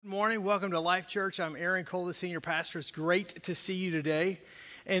morning. Welcome to Life Church. I'm Aaron Cole, the senior pastor. It's great to see you today.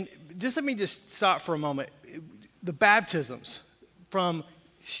 And let me stop for a moment. The baptisms from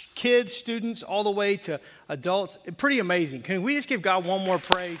kids, students, all the way to adults, pretty amazing. Can we just give God one more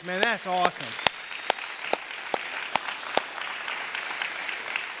praise? Man, that's awesome.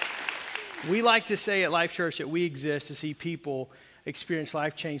 We like to say at Life Church that we exist to see people experience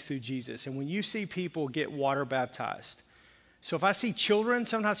life change through Jesus. And when you see people get water baptized, so if I see children,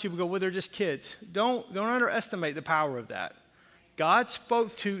 sometimes people go, well, they're just kids. Don't underestimate the power of that. God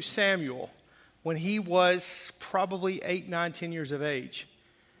spoke to Samuel when he was probably 8, 9, 10 years of age,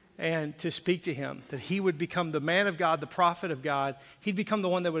 and to speak to him, that he would become the man of God, the prophet of God. He'd become the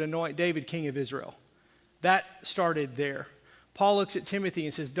one that would anoint David king of Israel. That started there. Paul looks at Timothy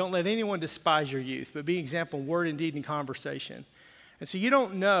and says, don't let anyone despise your youth, but be an example in word and deed and conversation. And so you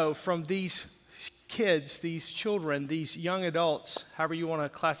don't know from these kids, these children, these young adults, however you want to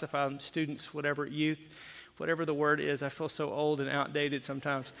classify them, students, whatever, youth, whatever the word is. I feel so old and outdated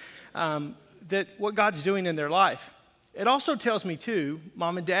sometimes. That what God's doing in their life. It also tells me too,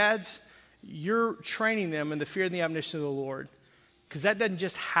 mom and dads, you're training them in the fear and the admonition of the Lord, because that doesn't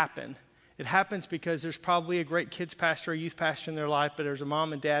just happen. It happens because there's probably a great kids pastor, a youth pastor in their life, but there's a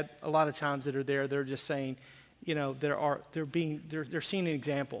mom and dad a lot of times that are there. They're just saying, you know, they're seeing an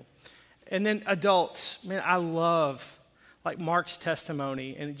example. And then adults, man, I love like Mark's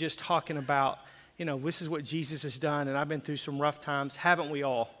testimony and just talking about, you know, this is what Jesus has done, and I've been through some rough times, haven't we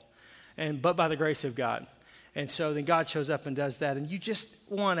all? But by the grace of God. And so then God shows up and does that, and you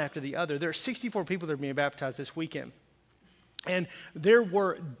just one after the other. There are 64 people that are being baptized this weekend. And there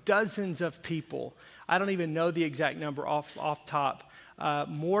were dozens of people. I don't even know the exact number off top.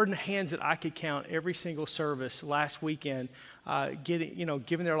 More than hands that I could count every single service last weekend,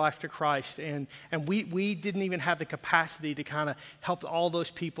 giving their life to Christ. And we didn't even have the capacity to kind of help all those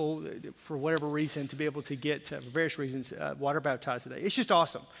people for whatever reason to be able to get, for various reasons, water baptized today. It's just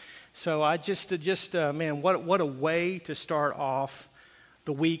awesome. So I man, what a way to start off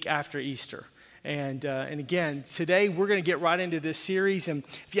the week after Easter. And again, today we're going to get right into this series. And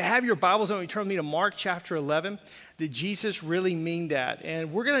if you have your Bibles, I want you to turn with me to Mark chapter 11. Did Jesus really mean that?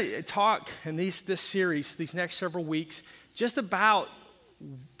 And we're going to talk in this series, these next several weeks, just about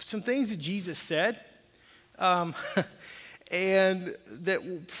some things that Jesus said, and that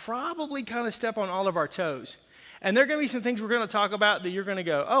will probably kind of step on all of our toes. And there are going to be some things we're going to talk about that you're going to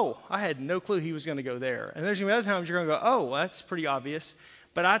go, oh, I had no clue he was going to go there. And there's going to be other times you're going to go, oh, that's pretty obvious.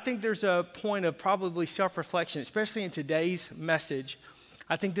 But I think there's a point of probably self-reflection, especially in today's message.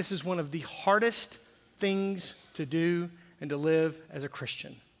 I think this is one of the hardest things to do and to live as a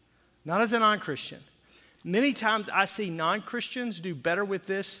Christian, not as a non-Christian. Many times I see non-Christians do better with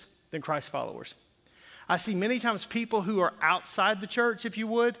this than Christ followers. I see many times people who are outside the church, if you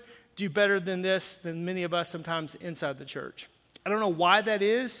would, do better than this than many of us sometimes inside the church. I don't know why that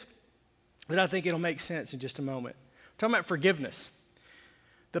is, but I think it'll make sense in just a moment. We're talking about forgiveness.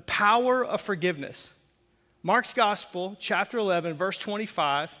 The power of forgiveness. Mark's Gospel, chapter 11, verse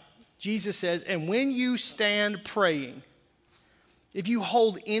 25, Jesus says, and when you stand praying, if you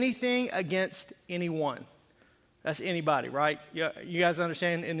hold anything against anyone, that's anybody, right? You guys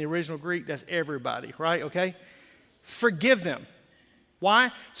understand in the original Greek, that's everybody, right? Okay? Forgive them.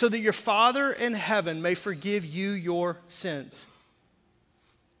 Why? So that your Father in heaven may forgive you your sins.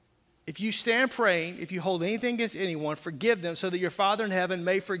 If you stand praying, if you hold anything against anyone, forgive them so that your Father in heaven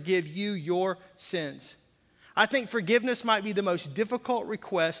may forgive you your sins. I think forgiveness might be the most difficult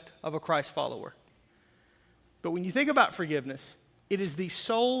request of a Christ follower. But when you think about forgiveness, it is the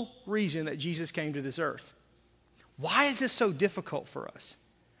sole reason that Jesus came to this earth. Why is this so difficult for us?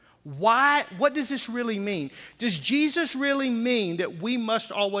 Why? What does this really mean? Does Jesus really mean that we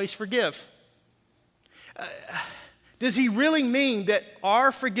must always forgive? Does he really mean that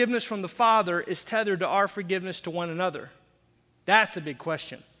our forgiveness from the Father is tethered to our forgiveness to one another? That's a big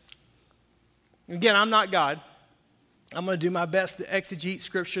question. Again, I'm not God. I'm going to do my best to exegete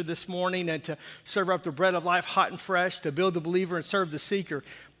Scripture this morning and to serve up the bread of life hot and fresh, to build the believer and serve the seeker.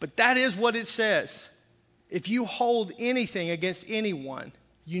 But that is what it says. If you hold anything against anyone,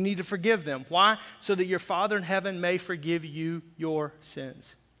 you need to forgive them. Why? So that your Father in heaven may forgive you your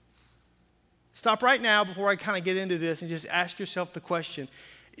sins. Stop right now before I kind of get into this and just ask yourself the question,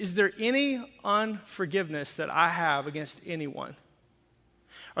 is there any unforgiveness that I have against anyone?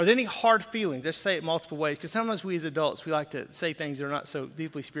 Are there any hard feelings? Let's say it multiple ways, because sometimes we as adults, we like to say things that are not so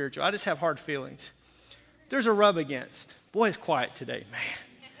deeply spiritual. I just have hard feelings. There's a rub against. Boy, it's quiet today, man.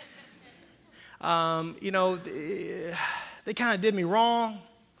 They kind of did me wrong.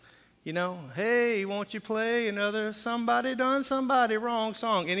 You know, hey, won't you play another somebody done somebody wrong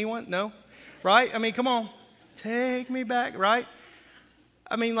song? Anyone? No? Right? I mean, come on. Take me back, right?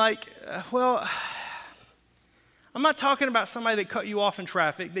 I mean, like, well, I'm not talking about somebody that cut you off in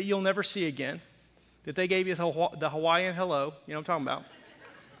traffic that you'll never see again, that they gave you the Hawaiian hello. You know what I'm talking about?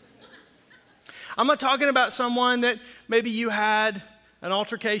 I'm not talking about someone that maybe you had an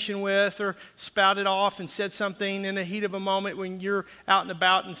altercation with or spouted off and said something in the heat of a moment when you're out and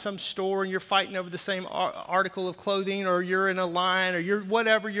about in some store and you're fighting over the same article of clothing, or you're in a line, or you're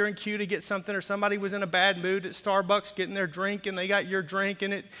whatever, you're in queue to get something, or somebody was in a bad mood at Starbucks getting their drink and they got your drink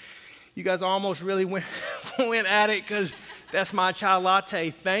and you guys almost really went at it because that's my chai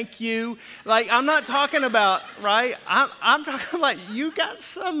latte. Thank you. Like, I'm not talking about, right? I'm talking like you got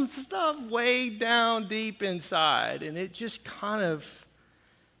some stuff way down deep inside, and it just kind of,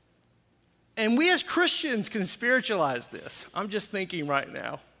 and we as Christians can spiritualize this. I'm just thinking right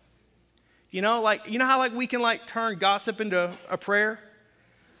now. You know, like, you know how like we can like turn gossip into a prayer?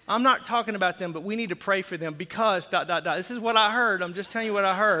 I'm not talking about them, but we need to pray for them because ... This is what I heard. I'm just telling you what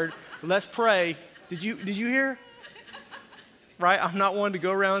I heard. Let's pray. Did you hear? Right? I'm not one to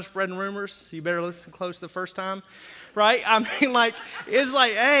go around spreading rumors, so you better listen close the first time. Right? I mean, like, it's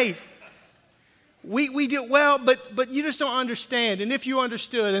like, hey, we do well, but you just don't understand. And if you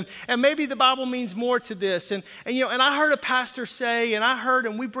understood, and maybe the Bible means more to this. And you know, and I heard a pastor say,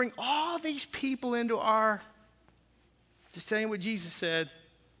 and we bring all these people into our, just saying what Jesus said.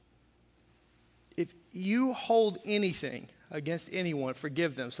 If you hold anything against anyone,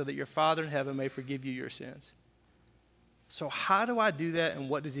 forgive them so that your Father in heaven may forgive you your sins. So how do I do that, and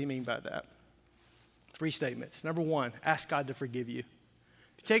what does he mean by that? 3 statements. Number 1, ask God to forgive you.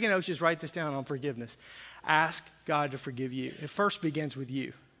 If you're taking notes, just write this down on forgiveness. Ask God to forgive you. It first begins with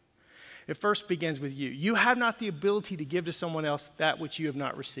you. It first begins with you. You have not the ability to give to someone else that which you have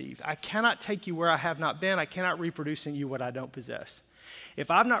not received. I cannot take you where I have not been. I cannot reproduce in you what I don't possess.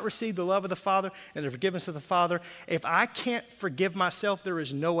 If I've not received the love of the Father and the forgiveness of the Father, if I can't forgive myself, there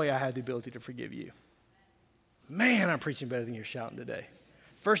is no way I have the ability to forgive you. Man, I'm preaching better than you're shouting today.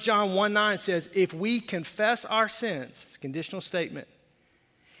 1 John 1:9 says, if we confess our sins, it's a conditional statement,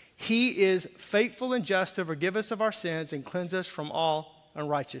 he is faithful and just to forgive us of our sins and cleanse us from all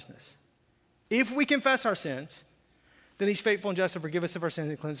unrighteousness. If we confess our sins, then he's faithful and just to forgive us of our sins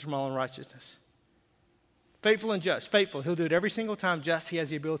and cleanse us from all unrighteousness. Faithful and just. Faithful. He'll do it every single time. Just, he has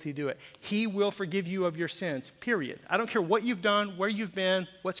the ability to do it. He will forgive you of your sins, period. I don't care what you've done, where you've been,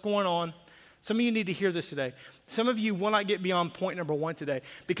 what's going on. Some of you need to hear this today. Some of you will not get beyond point number 1 today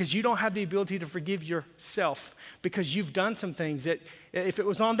because you don't have the ability to forgive yourself because you've done some things that if it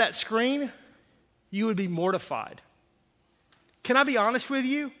was on that screen, you would be mortified. Can I be honest with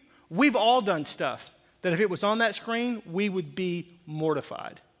you? We've all done stuff that if it was on that screen, we would be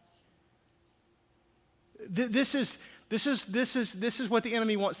mortified. This is what the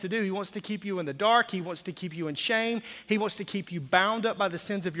enemy wants to do. He wants to keep you in the dark. He wants to keep you in shame. He wants to keep you bound up by the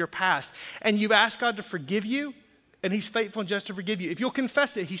sins of your past. And you've asked God to forgive you, and he's faithful and just to forgive you. If you'll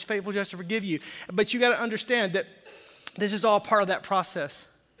confess it, he's faithful and just to forgive you. But you got to understand that this is all part of that process.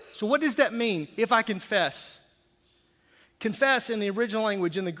 So what does that mean if I confess? Confess in the original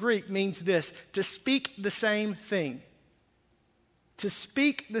language, in the Greek, means this: to speak the same thing. To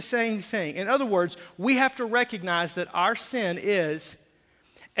speak the same thing. In other words, we have to recognize that our sin is,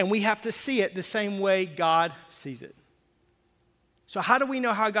 and we have to see it the same way God sees it. So how do we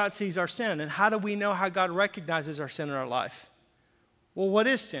know how God sees our sin? And how do we know how God recognizes our sin in our life? Well, what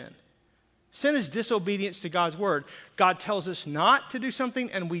is sin? Sin is disobedience to God's word. God tells us not to do something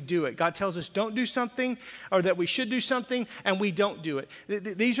and we do it. God tells us don't do something or that we should do something and we don't do it.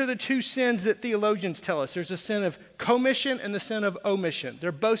 These are the 2 sins that theologians tell us. There's a sin of commission and the sin of omission.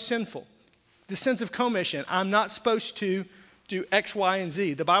 They're both sinful. The sins of commission, I'm not supposed to do X, Y, and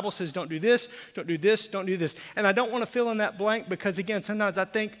Z. The Bible says don't do this, don't do this, don't do this. And I don't want to fill in that blank because, again, sometimes I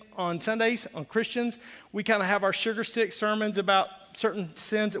think on Sundays, on Christians, we kind of have our sugar stick sermons about certain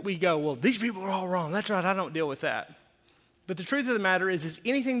sins that we go, well, these people are all wrong. That's right, I don't deal with that. But the truth of the matter is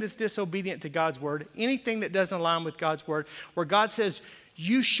anything that's disobedient to God's word, anything that doesn't align with God's word, where God says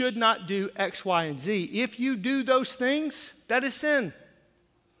you should not do X, Y, and Z, if you do those things, that is sin.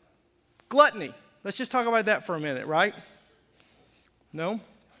 Gluttony. Let's just talk about that for a minute, right? No?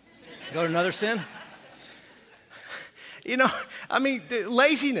 Go to another sin? You know, I mean,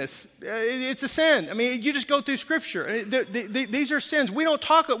 laziness, it's a sin. I mean, you just go through Scripture. These are sins. We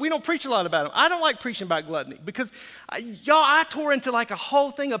don't preach a lot about them. I don't like preaching about gluttony because, I tore into like a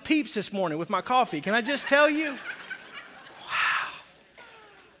whole thing of Peeps this morning with my coffee. Can I just tell you? Wow.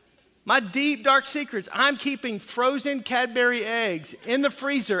 My deep, dark secrets. I'm keeping frozen Cadbury eggs in the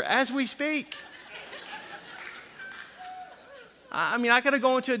freezer as we speak. I mean, I got to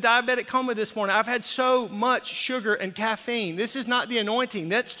go into a diabetic coma this morning. I've had so much sugar and caffeine. This is not the anointing.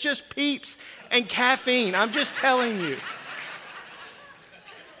 That's just Peeps and caffeine. I'm just telling you.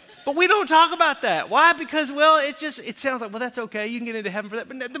 But we don't talk about that. Why? Because, well, it sounds like, well, that's okay. You can get into heaven for that.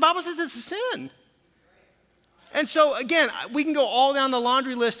 But the Bible says it's a sin. And so, again, we can go all down the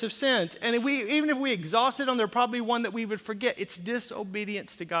laundry list of sins. And even if we exhausted them, there's probably one that we would forget. It's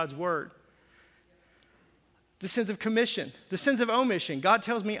disobedience to God's word. The sins of commission, the sins of omission. God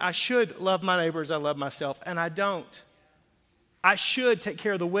tells me I should love my neighbor as I love myself, and I don't. I should take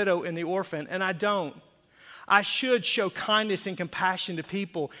care of the widow and the orphan, and I don't. I should show kindness and compassion to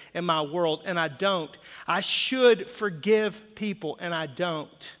people in my world, and I don't. I should forgive people, and I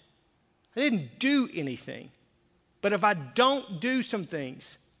don't. I didn't do anything. But if I don't do some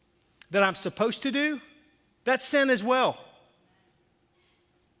things that I'm supposed to do, that's sin as well.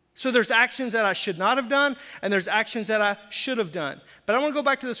 So there's actions that I should not have done, and there's actions that I should have done. But I want to go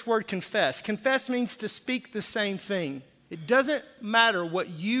back to this word confess. Confess means to speak the same thing. It doesn't matter what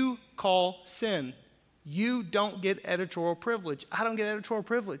you call sin. You don't get editorial privilege. I don't get editorial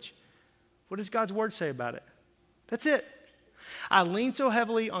privilege. What does God's word say about it? That's it. I lean so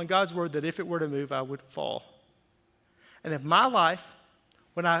heavily on God's word that if it were to move, I would fall. And if my life,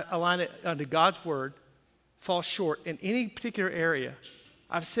 when I align it unto God's word, falls short in any particular area,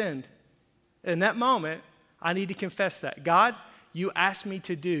 I've sinned. In that moment, I need to confess that. God, you asked me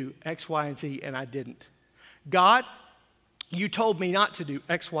to do X, Y, and Z, and I didn't. God, you told me not to do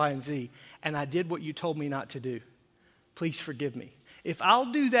X, Y, and Z, and I did what you told me not to do. Please forgive me. If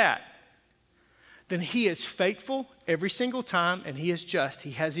I'll do that, then he is faithful every single time, and he is just.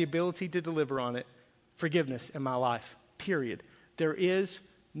 He has the ability to deliver on it. Forgiveness in my life, period. There is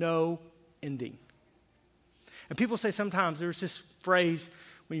no ending. And people say sometimes there's this phrase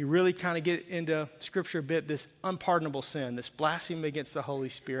when you really kind of get into Scripture a bit, this unpardonable sin, this blasphemy against the Holy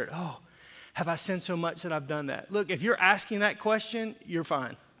Spirit. Oh, have I sinned so much that I've done that? Look, if you're asking that question, you're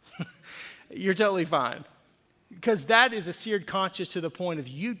fine. You're totally fine. Because that is a seared conscience to the point of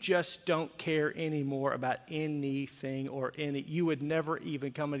you just don't care anymore about anything or you would never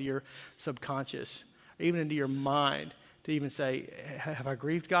even come into your subconscious, or even into your mind to even say, have I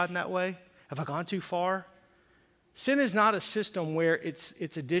grieved God in that way? Have I gone too far? Sin is not a system where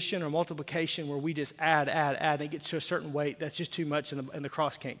it's addition or multiplication where we just add, and it gets to a certain weight. That's just too much, and the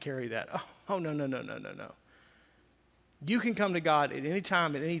cross can't carry that. Oh, no. You can come to God at any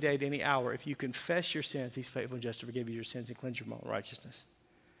time, at any day, at any hour. If you confess your sins, he's faithful and just to forgive you your sins and cleanse you from all righteousness.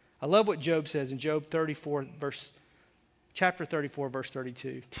 I love what Job says in Job chapter 34, verse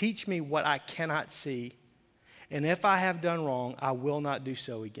 32. Teach me what I cannot see, and if I have done wrong, I will not do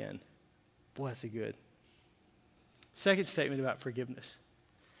so again. Boy, that's a good. Second statement about forgiveness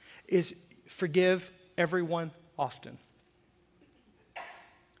is forgive everyone often.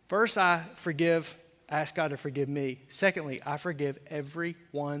 First, I ask God to forgive me. Secondly, I forgive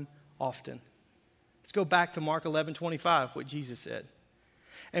everyone often. Let's go back to Mark 11:25, what Jesus said.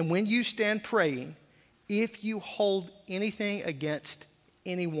 And when you stand praying, if you hold anything against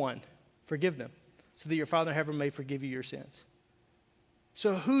anyone, forgive them, so that your Father in heaven may forgive you your sins.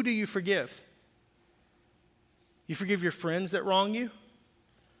 So who do you forgive? You forgive your friends that wrong you?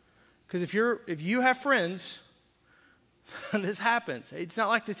 Because if you have friends, this happens. It's not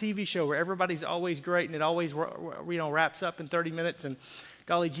like the TV show where everybody's always great and it always wraps up in 30 minutes and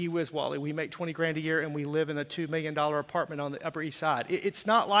golly gee whiz, Wally, we make $20,000 a year and we live in a $2 million apartment on the Upper East Side. It's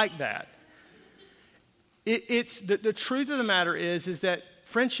not like that. The truth of the matter is that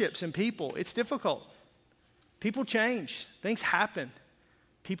friendships and people, it's difficult. People change. Things happen.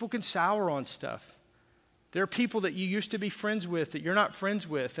 People can sour on stuff. There are people that you used to be friends with that you're not friends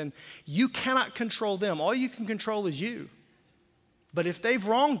with, and you cannot control them. All you can control is you. But if they've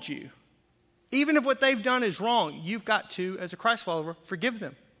wronged you, even if what they've done is wrong, you've got to, as a Christ follower, forgive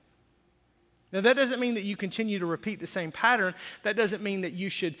them. Now, that doesn't mean that you continue to repeat the same pattern. That doesn't mean that you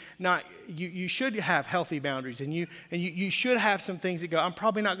should not. You should have healthy boundaries, and you should have some things that go, I'm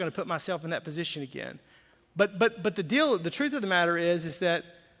probably not going to put myself in that position again. But the truth of the matter is that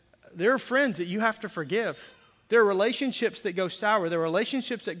there are friends that you have to forgive. There are relationships that go sour. There are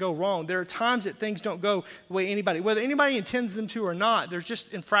relationships that go wrong. There are times that things don't go the way whether anybody intends them to or not, there's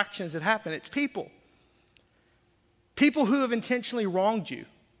just infractions that happen. It's people. People who have intentionally wronged you.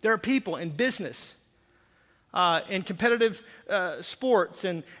 There are people in business. in competitive sports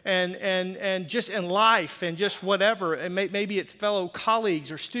and just in life and just whatever. And maybe it's fellow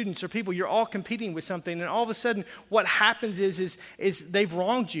colleagues or students or people. You're all competing with something, and all of a sudden, what happens is they've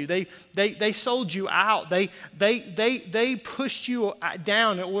wronged you. They sold you out. They pushed you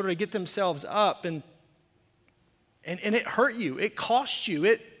down in order to get themselves up, and it hurt you. It cost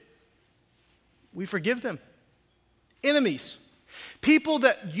you. We forgive them. Enemies, people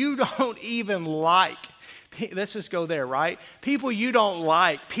that you don't even like. Let's just go there, right? People you don't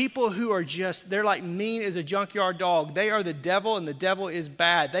like, people who are they're like mean as a junkyard dog. They are the devil, and the devil is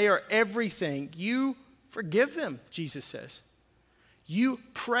bad. They are everything. You forgive them, Jesus says. You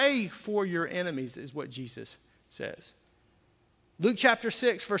pray for your enemies, is what Jesus says. Luke chapter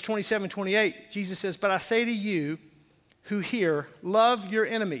 6, verse 27, 28, Jesus says, "But I say to you who hear, love your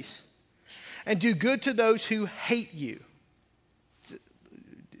enemies and do good to those who hate you."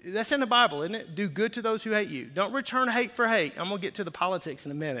 That's in the Bible, isn't it? Do good to those who hate you. Don't return hate for hate. I'm going to get to the politics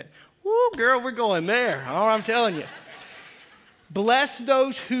in a minute. Woo, girl, we're going there. All right, I'm telling you. Bless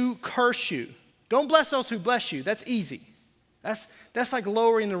those who curse you. Don't bless those who bless you. That's easy. That's like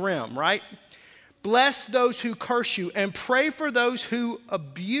lowering the rim, right? Bless those who curse you and pray for those who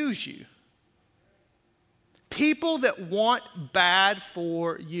abuse you. People that want bad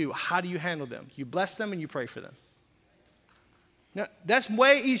for you, how do you handle them? You bless them and you pray for them. Now, that's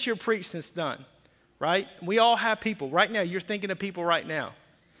way easier preached than it's done, right? We all have people. Right now, you're thinking of people right now.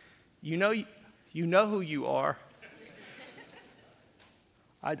 You know who you are.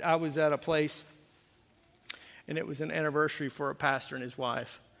 I was at a place, and it was an anniversary for a pastor and his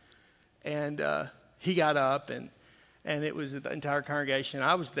wife. And he got up, and it was the entire congregation.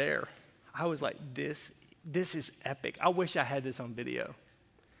 I was there. I was like, this is epic. I wish I had this on video.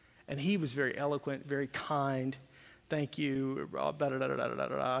 And he was very eloquent, very kind. Thank you,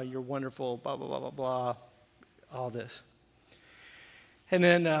 you're wonderful, blah, blah, blah, blah, blah, all this. And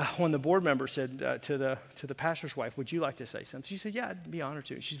then when the board member said to the pastor's wife, "Would you like to say something?" She said, "Yeah, I'd be honored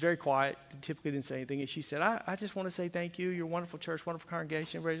to." She's very quiet, typically didn't say anything. And she said, I just want to say thank you. You're a wonderful church, wonderful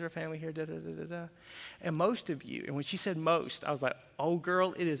congregation, raise our family here, da-da-da-da-da. And most of you, and when she said most, I was like, oh,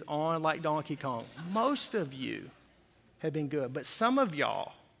 girl, it is on like Donkey Kong. Most of you have been good, but some of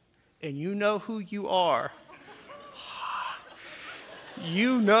y'all, and you know who you are,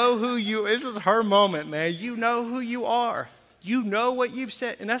 this is her moment, man. You know who you are. You know what you've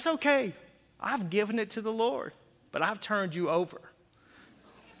said, and that's okay. I've given it to the Lord, but I've turned you over.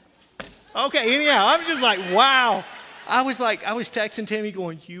 Okay, anyhow, I'm just like, wow. I was texting Tammy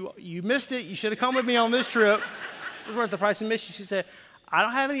going, you missed it. You should have come with me on this trip. It was worth the price of admission. She said, I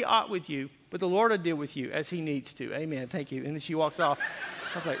don't have any ought with you, but the Lord will deal with you as he needs to. Amen, thank you. And then she walks off.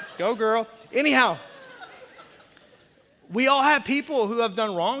 I was like, go, girl. Anyhow, we all have people who have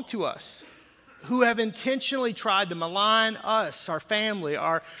done wrong to us, who have intentionally tried to malign us, our family,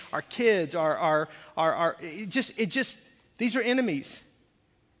 our kids, these are enemies.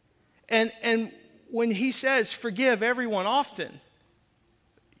 And when he says forgive everyone often,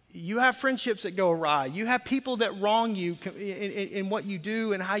 you have friendships that go awry. You have people that wrong you in what you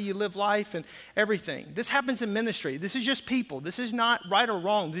do and how you live life and everything. This happens in ministry. This is just people. This is not right or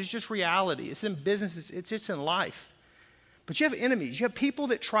wrong. This is just reality. It's in business. It's just in life. But you have enemies. You have people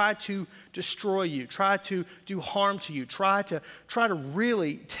that try to destroy you, try to do harm to you, try to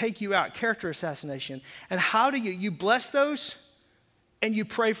really take you out, character assassination. And how do you bless those and you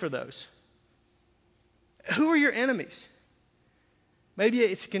pray for those? Who are your enemies? Maybe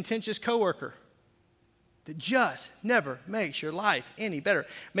it's a contentious coworker that just never makes your life any better.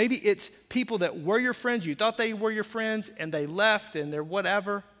 Maybe it's people that were your friends. You thought they were your friends and they left and they're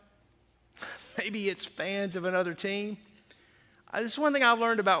whatever. Maybe it's fans of another team. This is one thing I've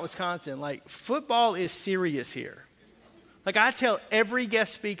learned about Wisconsin. Like, football is serious here. Like, I tell every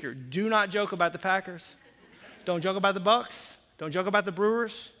guest speaker, do not joke about the Packers. Don't joke about the Bucks. Don't joke about the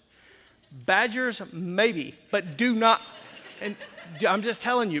Brewers. Badgers, maybe, but do not. And I'm just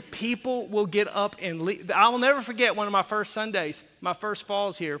telling you, people will get up and leave. I will never forget one of my first Sundays, my first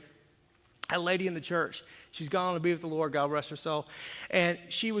falls here. A lady in the church. She's gone to be with the Lord, God rest her soul. And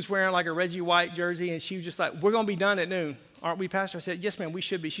she was wearing like a Reggie White jersey, and she was just like, we're going to be done at noon. Aren't we, Pastor? I said, yes, ma'am, we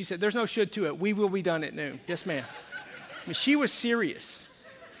should be. She said, there's no should to it. We will be done at noon. Yes, ma'am. I mean, she was serious.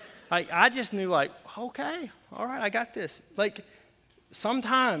 Like, I just knew, like, okay, all right, I got this. Like,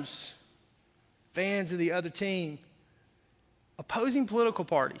 sometimes fans of the other team, opposing political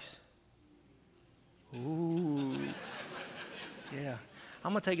parties. Ooh, yeah.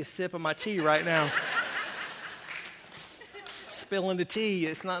 I'm going to take a sip of my tea right now. Spilling the tea,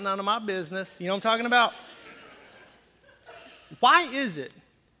 it's not none of my business. You know what I'm talking about? Why is it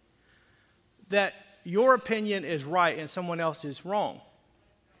that your opinion is right and someone else is wrong.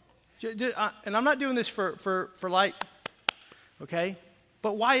 And I'm not doing this for light, okay?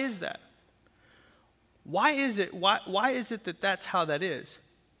 But why is that? Why is it that that's how that is?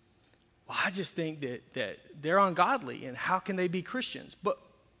 Well, I just think that they're ungodly, and how can they be Christians? But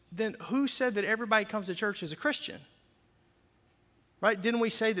then who said that everybody comes to church as a Christian? Right? Didn't we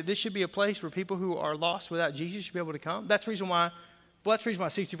say that this should be a place where people who are lost without Jesus should be able to come? That's the reason why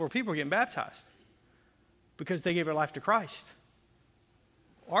 64 people are getting baptized. Because they gave their life to Christ.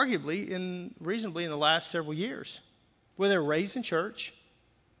 Arguably, reasonably in the last several years. Whether they were raised in church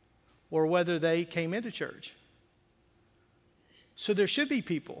or whether they came into church. So there should be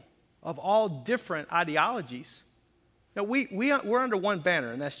people of all different ideologies. Now, we're under one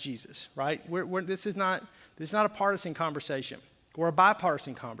banner, and that's Jesus, right? This is not a partisan conversation, or a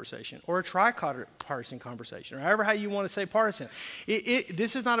bipartisan conversation, or a tripartisan conversation, or however how you want to say partisan.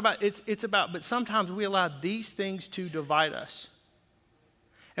 This is not about, it's about, but sometimes we allow these things to divide us.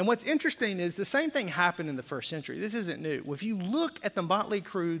 And what's interesting is the same thing happened in the first century. This isn't new. If you look at the motley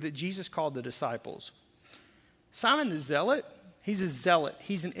crew that Jesus called the disciples, Simon the Zealot, he's a zealot.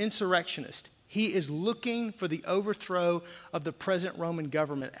 He's an insurrectionist. He is looking for the overthrow of the present Roman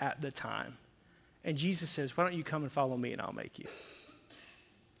government at the time. And Jesus says, why don't you come and follow me and I'll make you.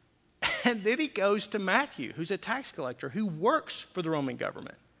 And then he goes to Matthew, who's a tax collector who works for the Roman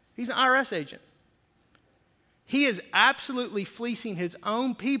government. He's an IRS agent. He is absolutely fleecing his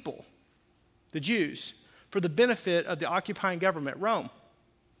own people, the Jews, for the benefit of the occupying government, Rome.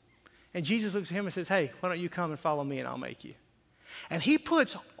 And Jesus looks at him and says, hey, why don't you come and follow me and I'll make you. And he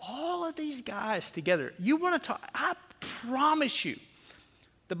puts all of these guys together. You want to talk, I promise you,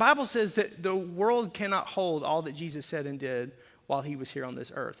 the Bible says that the world cannot hold all that Jesus said and did while he was here on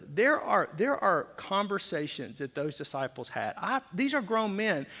this earth. There are conversations that those disciples had. These are grown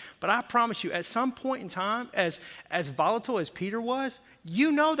men, but I promise you, at some point in time, as volatile as Peter was,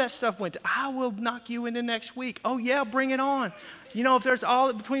 you know that stuff went to, I will knock you into next week. Oh yeah, bring it on. You know, if there's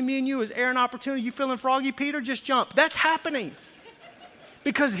all between me and you is air and opportunity, you feeling froggy, Peter, just jump. That's happening.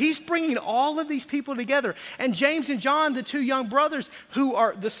 Because he's bringing all of these people together. And James and John, the two young brothers who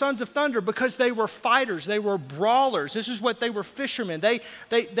are the sons of thunder, because they were fighters, they were brawlers. This is what they were, fishermen. They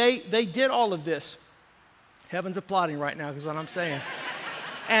did all of this. Heaven's applauding right now is what I'm saying.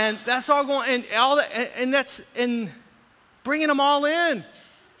 And that's all going, and bringing them all in.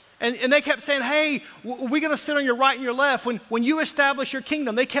 And they kept saying, hey, we're going to sit on your right and your left. When you establish your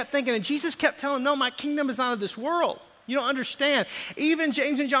kingdom, they kept thinking, and Jesus kept telling them, no, my kingdom is not of this world. You don't understand. Even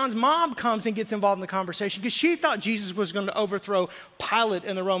James and John's mom comes and gets involved in the conversation because she thought Jesus was going to overthrow Pilate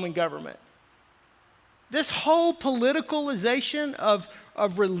and the Roman government. This whole politicalization of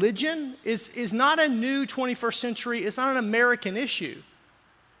religion is not a new 21st century, it's not an American issue.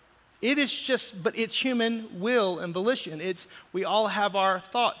 It is just, but it's human will and volition. We all have our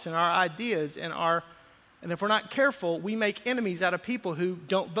thoughts and our ideas and if we're not careful, we make enemies out of people who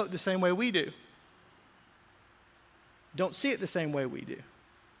don't vote the same way we do. Don't see it the same way we do.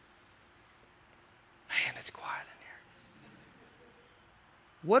 Man, it's quiet in here.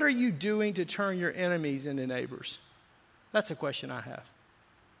 What are you doing to turn your enemies into neighbors? That's a question I have.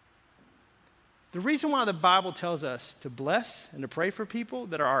 The reason why the Bible tells us to bless and to pray for people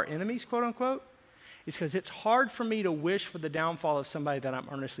that are our enemies, quote unquote, is because it's hard for me to wish for the downfall of somebody that I'm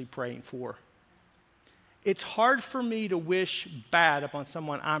earnestly praying for. It's hard for me to wish bad upon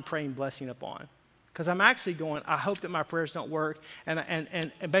someone I'm praying blessing upon. Because I'm actually going, I hope that my prayers don't work,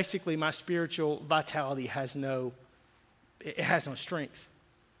 and basically my spiritual vitality has no strength.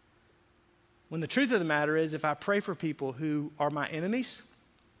 When the truth of the matter is, if I pray for people who are my enemies,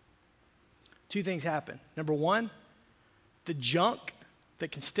 two things happen. Number one, the junk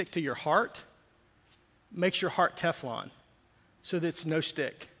that can stick to your heart makes your heart Teflon, so that it's no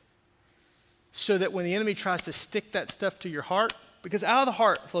stick. So that when the enemy tries to stick that stuff to your heart, because out of the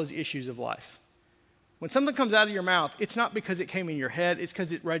heart flows the issues of life. When something comes out of your mouth, it's not because it came in your head, it's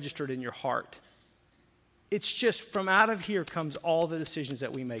because it registered in your heart. It's just from out of here comes all the decisions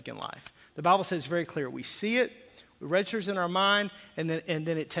that we make in life. The Bible says it's very clear. We see it, it registers in our mind, and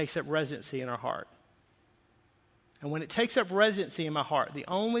then it takes up residency in our heart. And when it takes up residency in my heart, the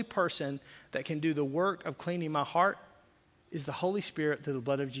only person that can do the work of cleaning my heart is the Holy Spirit through the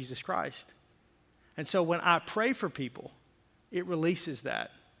blood of Jesus Christ. And so when I pray for people, it releases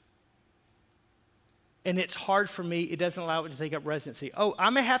that. And it's hard for me, it doesn't allow it to take up residency. Oh, I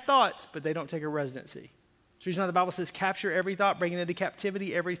may have thoughts, but they don't take up residency. That's the reason why the Bible says capture every thought, bringing into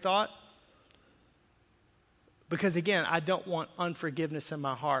captivity every thought. Because again, I don't want unforgiveness in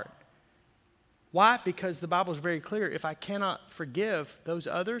my heart. Why? Because the Bible is very clear. If I cannot forgive those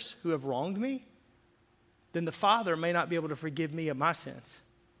others who have wronged me, then the Father may not be able to forgive me of my sins.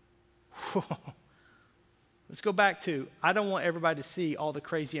 Let's go back to, I don't want everybody to see all the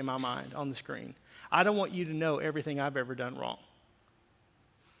crazy in my mind on the screen. I don't want you to know everything I've ever done wrong.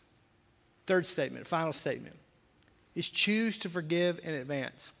 Third statement, final statement, is choose to forgive in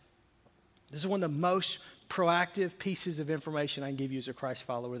advance. This is one of the most proactive pieces of information I can give you as a Christ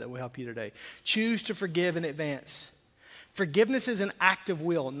follower that will help you today. Choose to forgive in advance. Forgiveness is an act of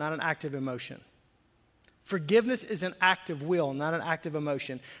will, not an act of emotion. Forgiveness is an act of will, not an act of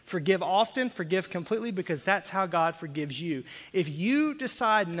emotion. Forgive often, forgive completely, because that's how God forgives you. If you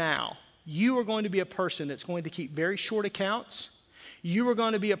decide now you are going to be a person that's going to keep very short accounts, you are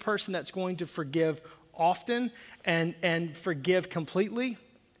going to be a person that's going to forgive often and forgive completely,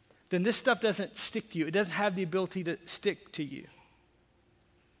 then this stuff doesn't stick to you. It doesn't have the ability to stick to you.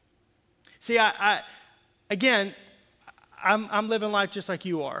 See, I'm living life just like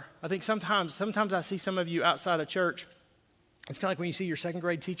you are. I think sometimes I see some of you outside of church. It's kind of like when you see your second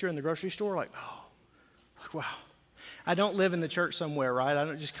grade teacher in the grocery store, like, wow. I don't live in the church somewhere, right? I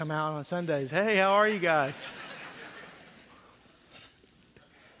don't just come out on Sundays. Hey, how are you guys?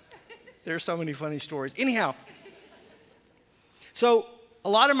 There's so many funny stories. Anyhow, so a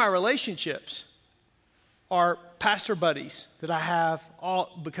lot of my relationships are pastor buddies that I have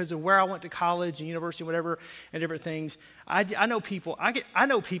all because of where I went to college and university, whatever, and different things. I know people. I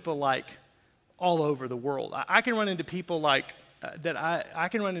know people like all over the world. I can run into people like that. I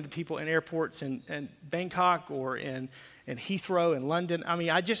can run into people in airports in Bangkok or in Heathrow in London. I mean,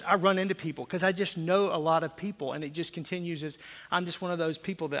 I run into people because I just know a lot of people, and it just continues as I'm just one of those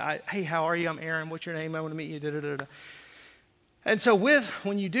people that hey, how are you? I'm Aaron. What's your name? I want to meet you. Da, da, da, da. And so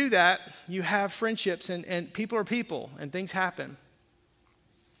when you do that, you have friendships, and people are people, and things happen.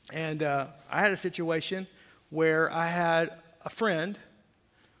 And I had a situation where I had a friend,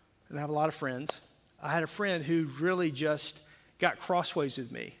 and I have a lot of friends. I had a friend who really just got crossways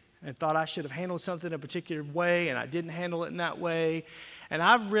with me and thought I should have handled something a particular way, and I didn't handle it in that way. And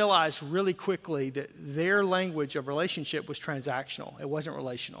I've realized really quickly that their language of relationship was transactional. It wasn't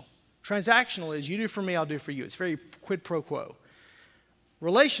relational. Transactional is you do for me, I'll do for you. It's very quid pro quo.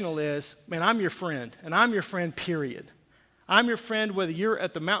 Relational is, man, I'm your friend, and I'm your friend, period. I'm your friend whether you're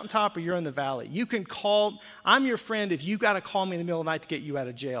at the mountaintop or you're in the valley. You can call, I'm your friend if you got to call me in the middle of the night to get you out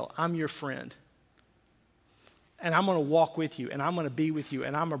of jail. I'm your friend. And I'm going to walk with you, and I'm going to be with you,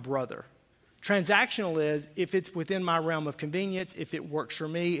 and I'm a brother. Transactional is if it's within my realm of convenience, if it works for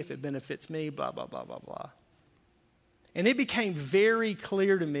me, if it benefits me, blah, blah, blah, blah, blah. And it became very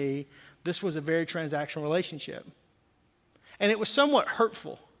clear to me this was a very transactional relationship. And it was somewhat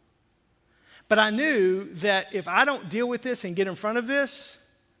hurtful. But I knew that if I don't deal with this and get in front of this,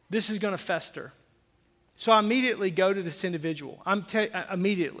 this is going to fester. So I immediately go to this individual.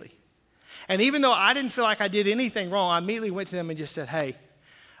 Immediately. And even though I didn't feel like I did anything wrong, I immediately went to them and just said, hey,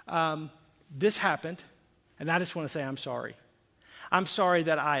 this happened, and I just want to say I'm sorry. I'm sorry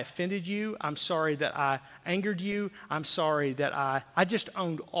that I offended you. I'm sorry that I angered you. I'm sorry that I just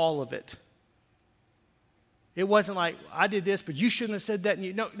owned all of it. It wasn't like, I did this, but you shouldn't have said that.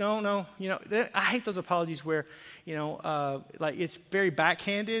 And no. You know, I hate those apologies where, like it's very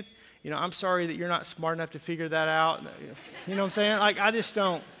backhanded. You know, I'm sorry that you're not smart enough to figure that out. You know what I'm saying? Like, I just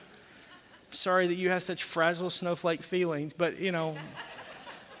don't. Sorry that you have such fragile snowflake feelings, but,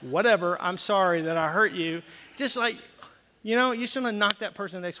 whatever. I'm sorry that I hurt you. Just like, you're just going to knock that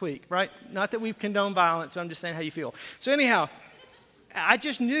person next week, right? Not that we condone violence, but I'm just saying how you feel. So anyhow, I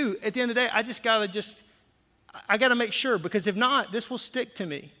just knew at the end of the day, I got to make sure, because if not, this will stick to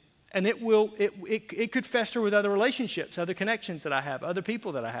me, and it could fester with other relationships, other connections that I have, other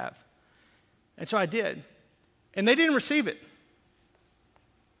people that I have. And so I did. And they didn't receive it.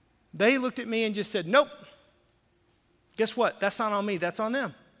 They looked at me and just said, nope. Guess what? That's not on me. That's on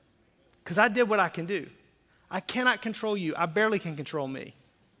them. Because I did what I can do. I cannot control you. I barely can control me.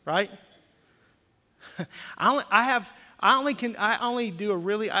 Right?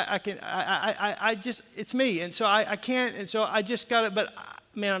 It's me. And so I can't. And so I just got it. But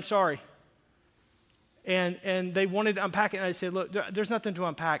man, I'm sorry. And they wanted to unpack it. And I said, look, there's nothing to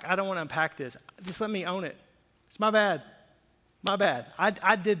unpack. I don't want to unpack this. Just let me own it. It's my bad. My bad.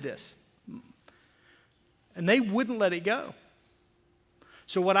 I did this. And they wouldn't let it go.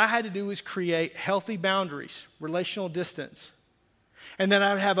 So what I had to do was create healthy boundaries, relational distance. And then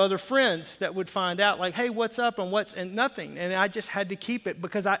I would have other friends that would find out, like, hey, what's up and nothing. And I just had to keep it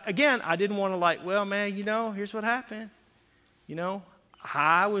because, I didn't want to well, man, here's what happened.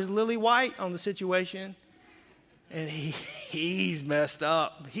 I was lily white on the situation, and he's messed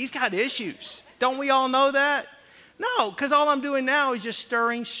up. He's got issues. Don't we all know that? No, because all I'm doing now is just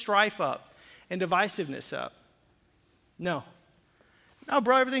stirring strife up. and divisiveness up. No,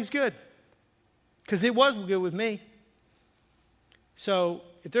 bro, everything's good. Because it was good with me. So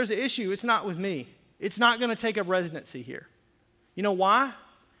if there's an issue, it's not with me. It's not going to take up residency here. You know why? It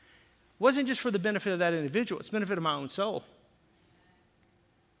wasn't just for the benefit of that individual. It's the benefit of my own soul.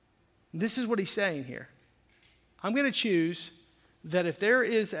 This is what he's saying here. I'm going to choose that if there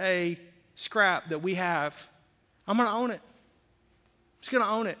is a scrap that we have, I'm going to own it. I'm just going to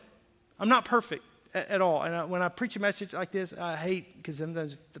own it. I'm not perfect at all. And when I preach a message like this, I hate, because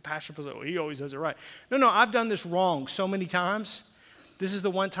sometimes the pastor feels like, oh, he always does it right. No, I've done this wrong so many times. This is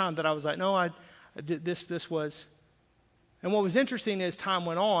the one time that I was like, no, I did this was. And what was interesting as time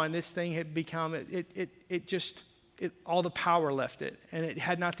went on, this thing had become, all the power left it. And it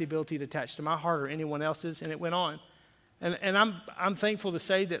had not the ability to attach to my heart or anyone else's, and it went on. And I'm thankful to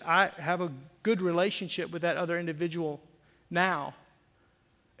say that I have a good relationship with that other individual now.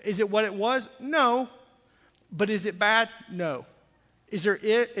 Is it what it was? No. But is it bad? No. Is there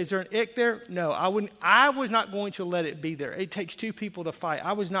an ick there? No. I was not going to let it be there. It takes two people to fight.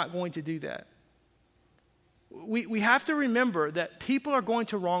 I was not going to do that. We have to remember that people are going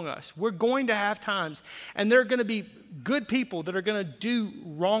to wrong us. We're going to have times, and there are going to be good people that are going to do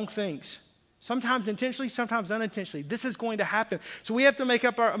wrong things. Sometimes intentionally, sometimes unintentionally. This is going to happen. So we have to make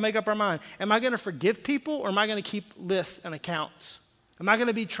up our mind. Am I going to forgive people, or am I going to keep lists and accounts? Am I going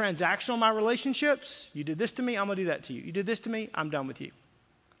to be transactional in my relationships? You did this to me, I'm going to do that to you. You did this to me, I'm done with you.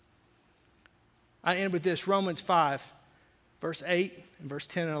 I end with this. Romans 5, verse 8 and verse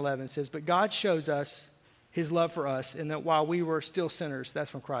 10 and 11 says, but God shows us his love for us, in that while we were still sinners,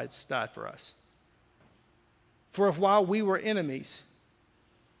 that's when Christ died for us. For if while we were enemies,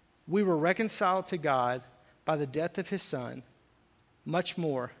 we were reconciled to God by the death of his Son, much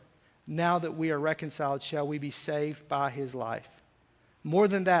more, now that we are reconciled, shall we be saved by his life. More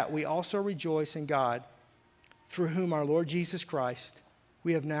than that, we also rejoice in God, through whom our Lord Jesus Christ,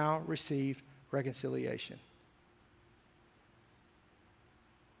 we have now received reconciliation.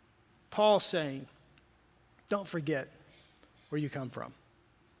 Paul's saying, don't forget where you come from.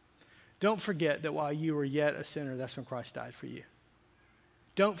 Don't forget that while you were yet a sinner, that's when Christ died for you.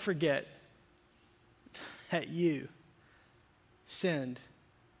 Don't forget that you sinned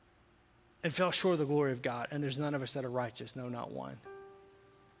and fell short of the glory of God, and there's none of us that are righteous, no, not one.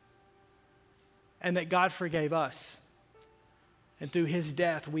 And that God forgave us, and through his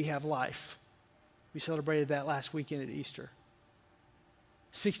death we have life. We celebrated that last weekend at Easter.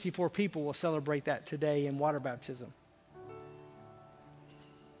 64 people will celebrate that today in water baptism.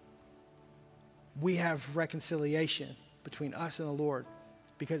 We have reconciliation between us and the Lord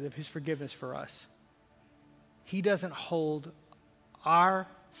because of his forgiveness for us. He doesn't hold our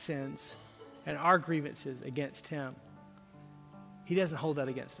sins and our grievances against him. He doesn't hold that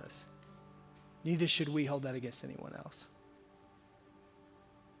against us. Neither should we hold that against anyone else.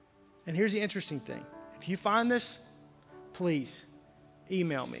 And here's the interesting thing. If you find this, please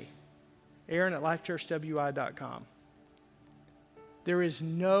email me, Aaron@lifechurchwi.com. There is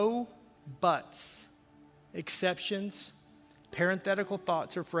no buts, exceptions, parenthetical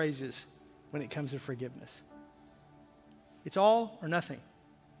thoughts or phrases when it comes to forgiveness. It's all or nothing.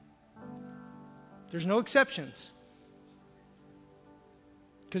 There's no exceptions.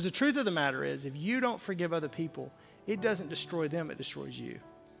 Because the truth of the matter is, if you don't forgive other people, it doesn't destroy them, it destroys you.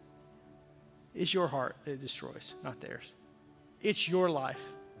 It's your heart that it destroys, not theirs. It's your life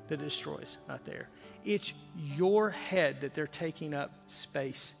that it destroys, not theirs. It's your head that they're taking up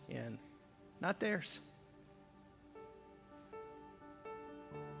space in, not theirs.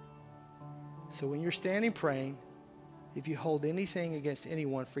 So when you're standing praying, if you hold anything against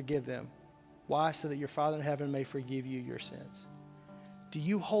anyone, forgive them. Why? So that your Father in heaven may forgive you your sins. Do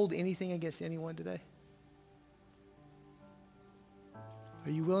you hold anything against anyone today?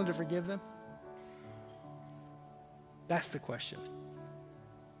 Are you willing to forgive them? That's the question.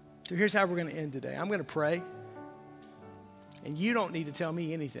 So here's how we're going to end today. I'm going to pray, and you don't need to tell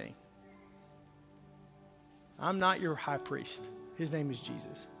me anything. I'm not your high priest. His name is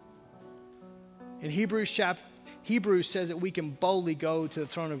Jesus. In Hebrews says that we can boldly go to the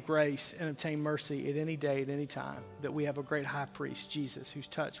throne of grace and obtain mercy at any day, at any time, that we have a great high priest, Jesus, who's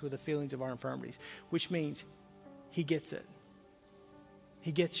touched with the feelings of our infirmities, which means he gets it.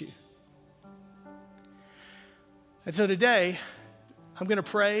 He gets you. And so today, I'm going to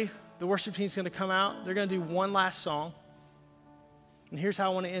pray. The worship team's going to come out. They're going to do one last song. And here's how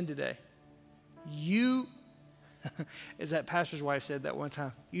I want to end today. You, as that pastor's wife said that one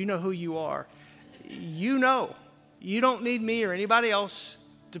time, you know who you are. You know. You don't need me or anybody else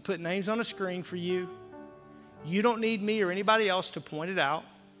to put names on a screen for you. You don't need me or anybody else to point it out.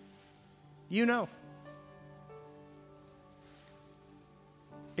 You know.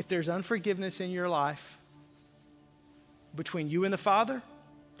 If there's unforgiveness in your life between you and the Father,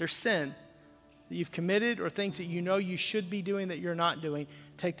 there's sin that you've committed or things that you know you should be doing that you're not doing,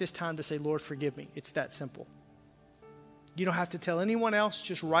 take this time to say, Lord, forgive me. It's that simple. You don't have to tell anyone else,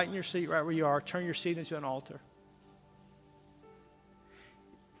 just right in your seat, right where you are, turn your seat into an altar.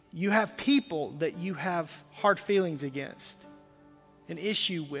 You have people that you have hard feelings against, an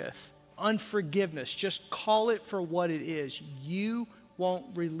issue with, unforgiveness. Just call it for what it is. You won't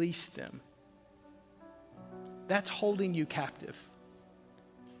release them. That's holding you captive.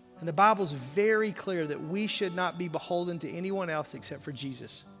 And the Bible's very clear that we should not be beholden to anyone else except for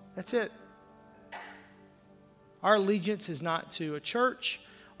Jesus. That's it. Our allegiance is not to a church.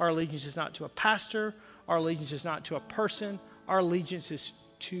 Our allegiance is not to a pastor. Our allegiance is not to a person. Our allegiance is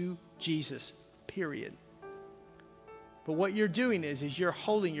to Jesus, period. But what you're doing is you're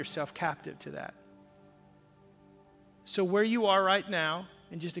holding yourself captive to that. So where you are right now,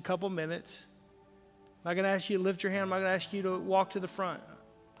 in just a couple minutes, I'm not going to ask you to lift your hand. I'm not going to ask you to walk to the front.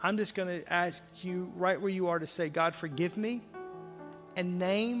 I'm just going to ask you right where you are to say, God, forgive me, and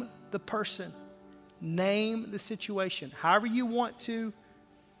name the person. Name the situation. However you want to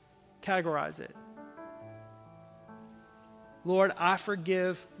categorize it. Lord, I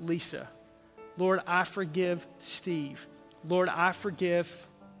forgive Lisa. Lord, I forgive Steve. Lord, I forgive.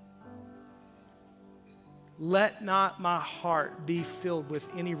 Let not my heart be filled with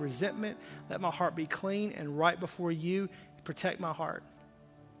any resentment. Let my heart be clean and right before you. Protect my heart.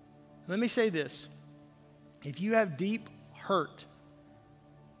 Let me say this. If you have deep hurt,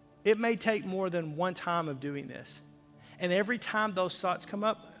 it may take more than one time of doing this. And every time those thoughts come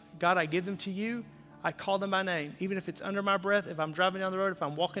up, God, I give them to you. I call them by name. Even if it's under my breath, if I'm driving down the road, if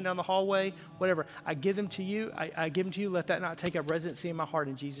I'm walking down the hallway, whatever, I give them to you. I give them to you. Let that not take up residency in my heart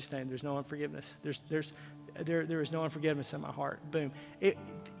in Jesus' name. There's no unforgiveness. There is no unforgiveness in my heart. Boom.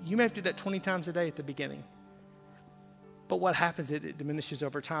 You may have to do that 20 times a day at the beginning. But what happens is it diminishes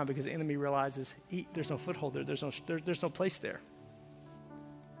over time because the enemy realizes there's no foothold there. There's no place there.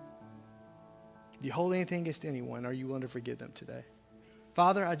 Do you hold anything against anyone? Are you willing to forgive them today?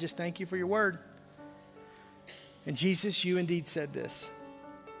 Father, I just thank you for your word. And Jesus, you indeed said this.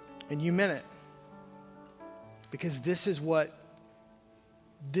 And you meant it. Because this is what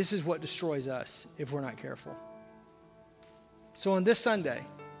destroys us if we're not careful. So on this Sunday,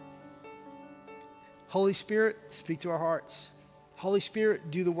 Holy Spirit, speak to our hearts. Holy Spirit,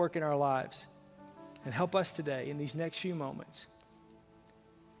 do the work in our lives. And help us today in these next few moments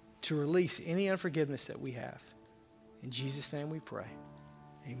to release any unforgiveness that we have. In Jesus' name we pray.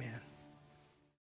 Amen.